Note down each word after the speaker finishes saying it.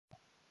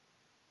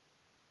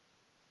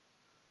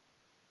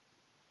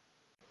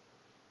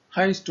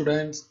Hi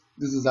students,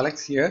 this is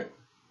Alex here.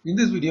 In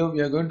this video,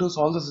 we are going to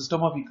solve the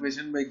system of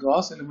equation by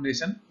Gauss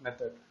elimination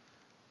method.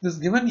 This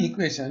given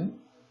equation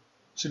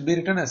should be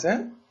written as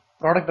a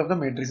product of the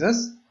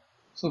matrices.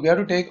 So we have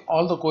to take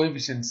all the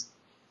coefficients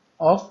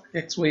of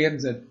x, y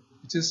and z,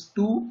 which is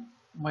 2,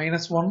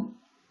 minus 1,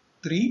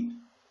 3,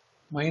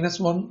 minus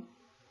 1,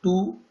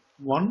 2,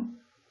 1,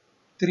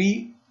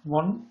 3,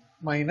 1,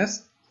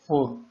 minus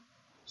 4.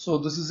 So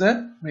this is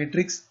a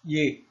matrix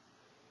A.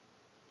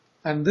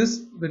 And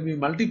this, when we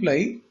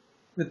multiply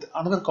with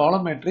another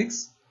column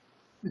matrix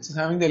which is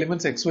having the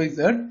elements x, y,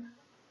 z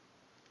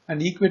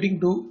and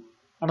equating to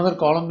another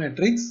column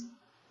matrix,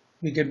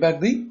 we get back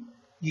the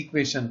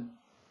equation.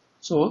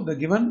 So the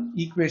given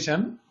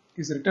equation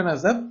is written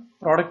as a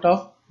product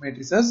of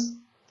matrices.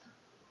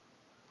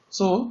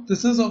 So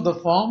this is of the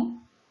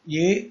form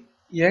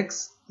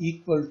Ax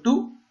equal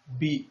to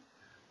B.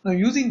 Now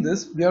using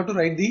this, we have to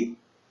write the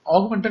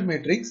augmented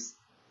matrix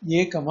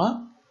A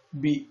comma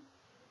B.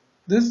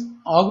 This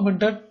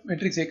augmented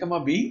matrix A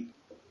comma B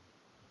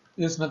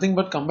is nothing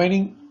but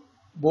combining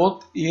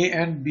both A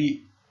and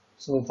B.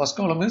 So first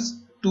column is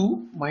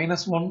 2,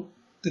 minus 1,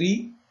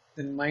 3,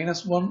 then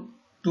minus 1,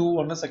 2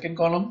 on the second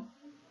column.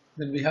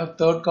 Then we have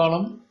third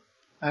column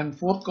and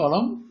fourth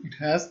column, it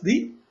has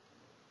the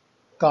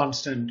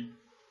constant.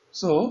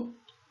 So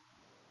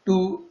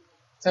to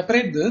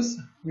separate this,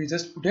 we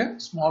just put a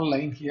small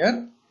line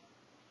here.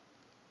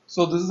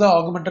 So this is the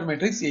augmented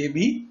matrix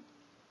AB.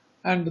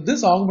 And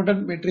this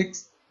augmented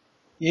matrix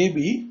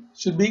AB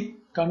should be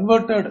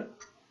converted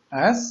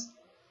as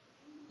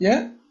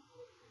a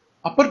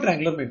upper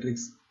triangular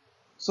matrix.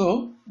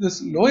 So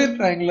this lower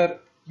triangular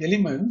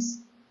elements,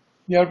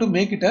 we have to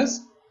make it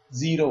as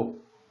 0.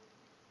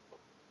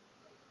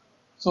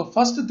 So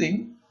first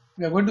thing,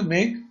 we are going to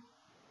make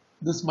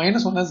this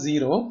minus 1 as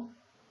 0.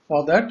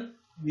 For that,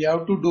 we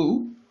have to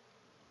do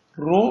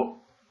row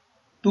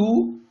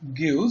 2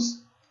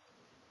 gives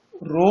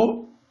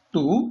row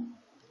 2,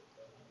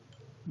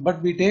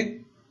 but we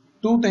take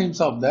 2 times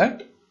of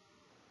that.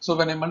 So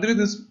when I multiply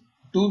this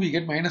 2, we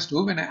get minus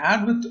 2. When I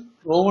add with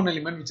row 1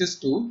 element, which is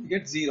 2, we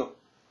get 0.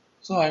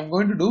 So I am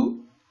going to do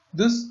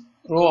this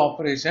row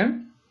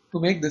operation to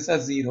make this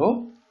as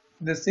 0.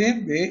 In the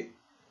same way,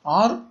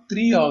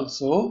 R3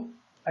 also,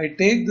 I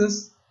take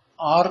this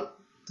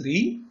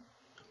R3,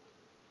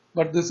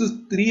 but this is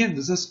 3 and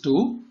this is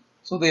 2.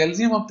 So the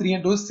LCM of 3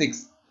 and 2 is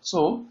 6.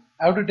 So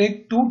I have to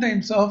take 2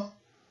 times of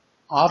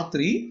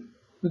R3.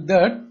 With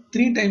that,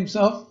 3 times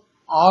of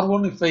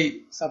R1 if I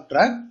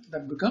subtract,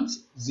 that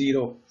becomes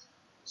 0.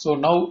 So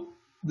now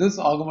this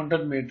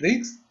augmented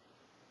matrix,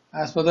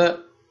 as per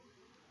the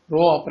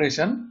row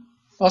operation,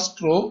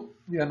 first row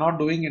we are not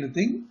doing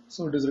anything,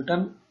 so it is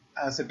written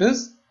as it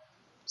is.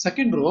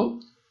 Second row,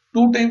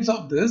 2 times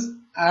of this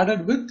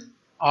added with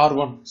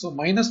R1. So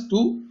minus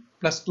 2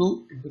 plus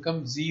 2, it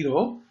becomes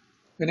 0.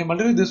 When I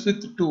multiply this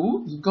with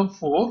 2, it becomes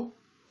 4.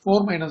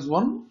 4 minus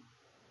 1,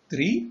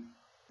 3.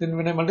 Then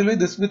when I multiply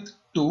this with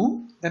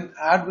 2, then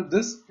add with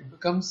this, it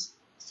becomes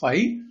 5.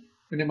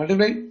 When I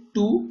multiply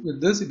 2 with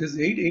this, it is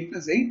 8. 8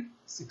 plus 8,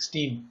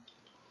 16.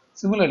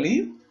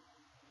 Similarly,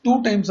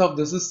 2 times of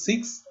this is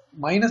 6.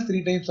 Minus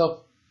 3 times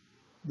of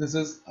this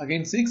is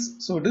again 6.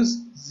 So it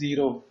is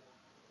 0.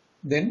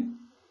 Then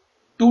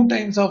 2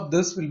 times of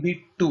this will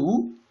be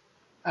 2.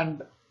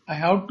 And I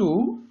have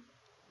to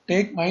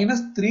take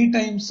minus 3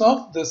 times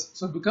of this.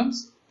 So it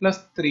becomes plus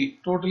 3.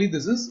 Totally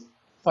this is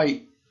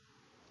 5.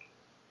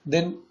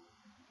 Then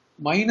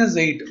minus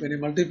 8, when I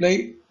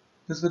multiply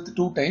this with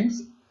 2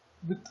 times,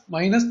 with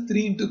minus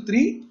 3 into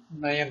 3,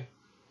 9.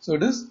 So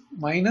it is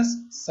minus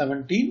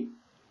 17.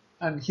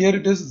 And here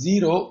it is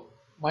 0.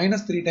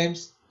 Minus 3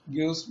 times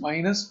gives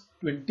minus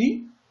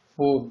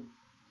 24.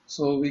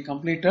 So we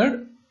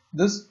completed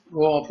this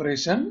row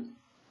operation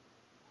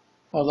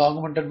for the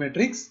augmented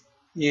matrix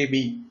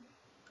AB.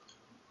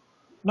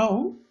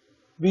 Now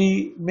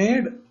we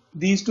made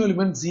these two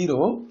elements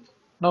 0.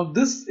 Now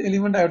this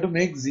element I have to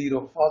make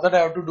 0. For that I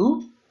have to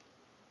do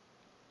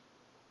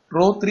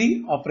row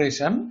 3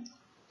 operation.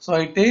 So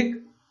I take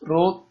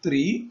row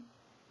 3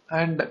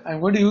 and I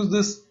am going to use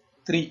this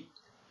 3.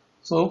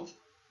 So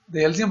the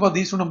LCM for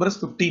these two numbers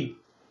is 15.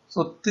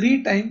 So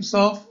 3 times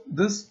of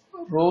this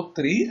row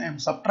 3 I am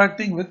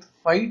subtracting with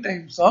 5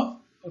 times of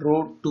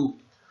row 2.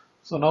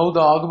 So now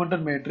the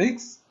augmented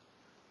matrix,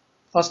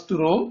 first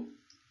row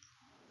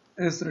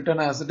is written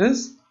as it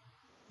is.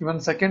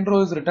 Even second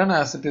row is written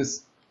as it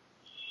is.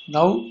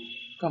 Now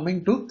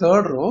coming to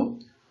third row,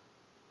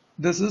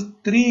 this is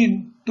 3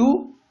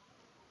 into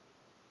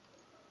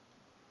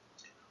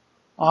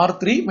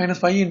R3 minus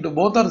 5 into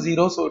both are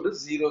 0, so it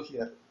is 0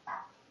 here.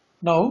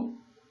 Now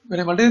when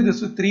I multiply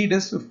this with 3, it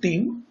is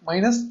 15,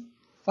 minus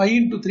 5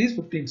 into 3 is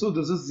 15, so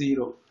this is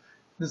 0.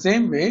 The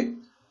same way,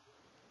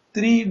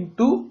 3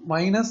 into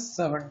minus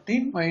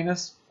 17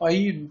 minus 5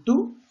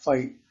 into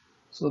 5.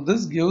 So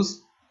this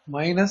gives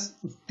minus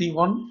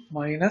 51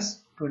 minus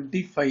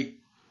 25.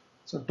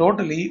 So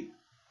totally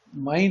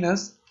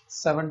minus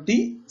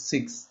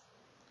 76.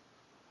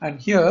 And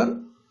here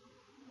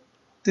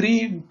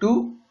 3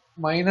 into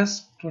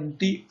minus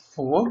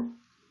 24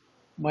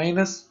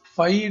 minus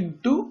 5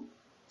 into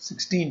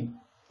 16.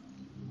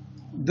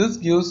 This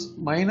gives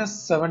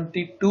minus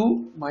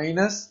 72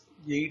 minus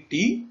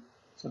 80.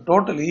 So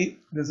totally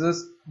this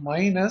is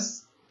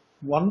minus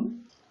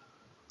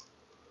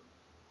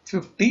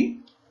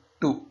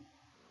 152.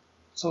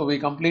 So we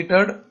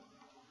completed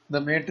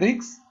the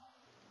matrix.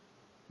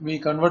 We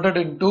converted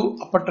into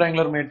upper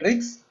triangular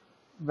matrix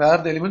where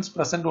the elements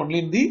present only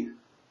in the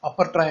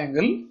upper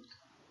triangle.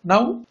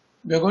 Now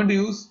we are going to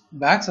use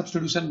back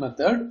substitution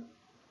method.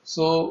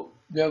 So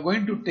we are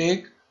going to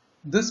take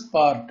this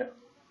part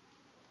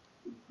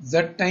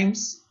z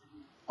times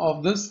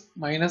of this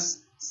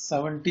minus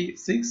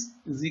 76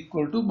 is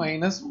equal to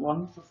minus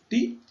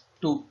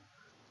 152.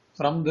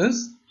 From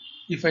this,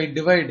 if I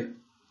divide,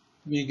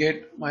 we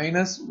get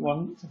minus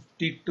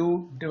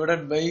 152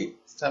 divided by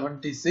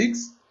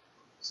 76.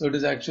 So it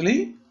is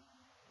actually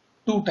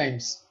 2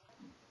 times.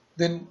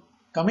 Then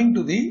coming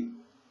to the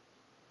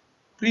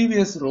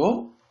previous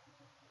row,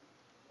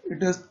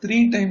 it is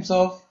 3 times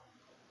of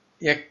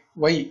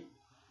y,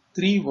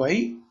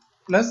 3y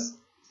plus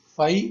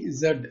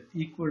 5z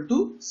equal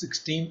to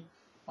 16.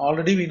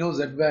 Already we know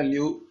z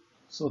value.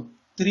 So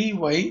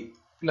 3y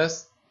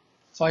plus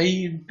 5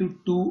 into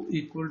 2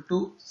 equal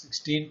to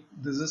 16.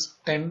 This is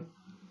 10.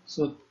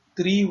 So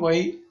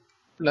 3y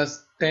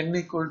plus 10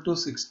 equal to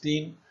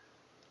 16.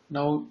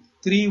 Now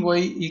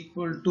 3y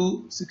equal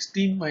to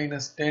 16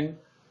 minus 10.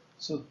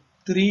 So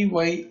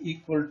 3y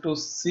equal to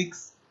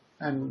 6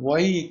 and y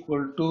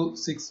equal to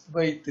 6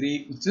 by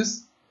 3, which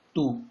is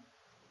 2.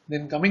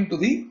 Then coming to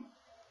the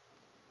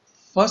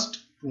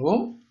first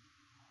row,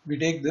 we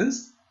take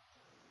this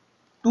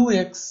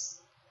 2x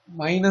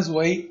minus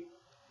y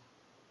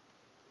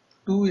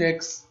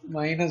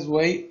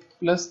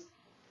plus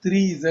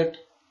 3z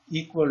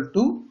equal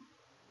to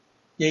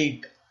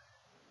 8.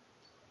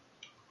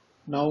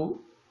 Now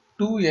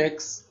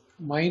 2x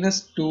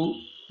minus 2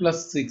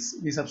 plus 6,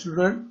 we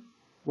substituted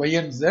y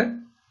and z,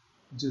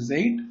 which is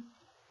 8.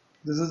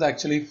 This is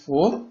actually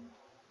 4.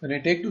 When I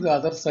take to the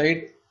other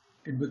side,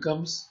 it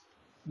becomes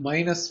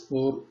minus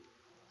 4.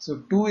 So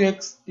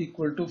 2x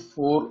equal to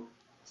 4.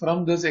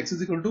 From this, x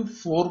is equal to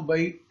 4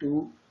 by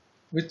 2,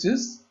 which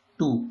is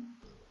 2.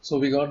 So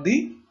we got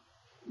the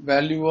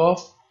value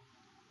of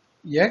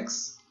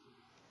x,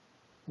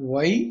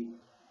 y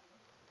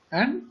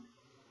and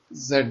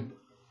z.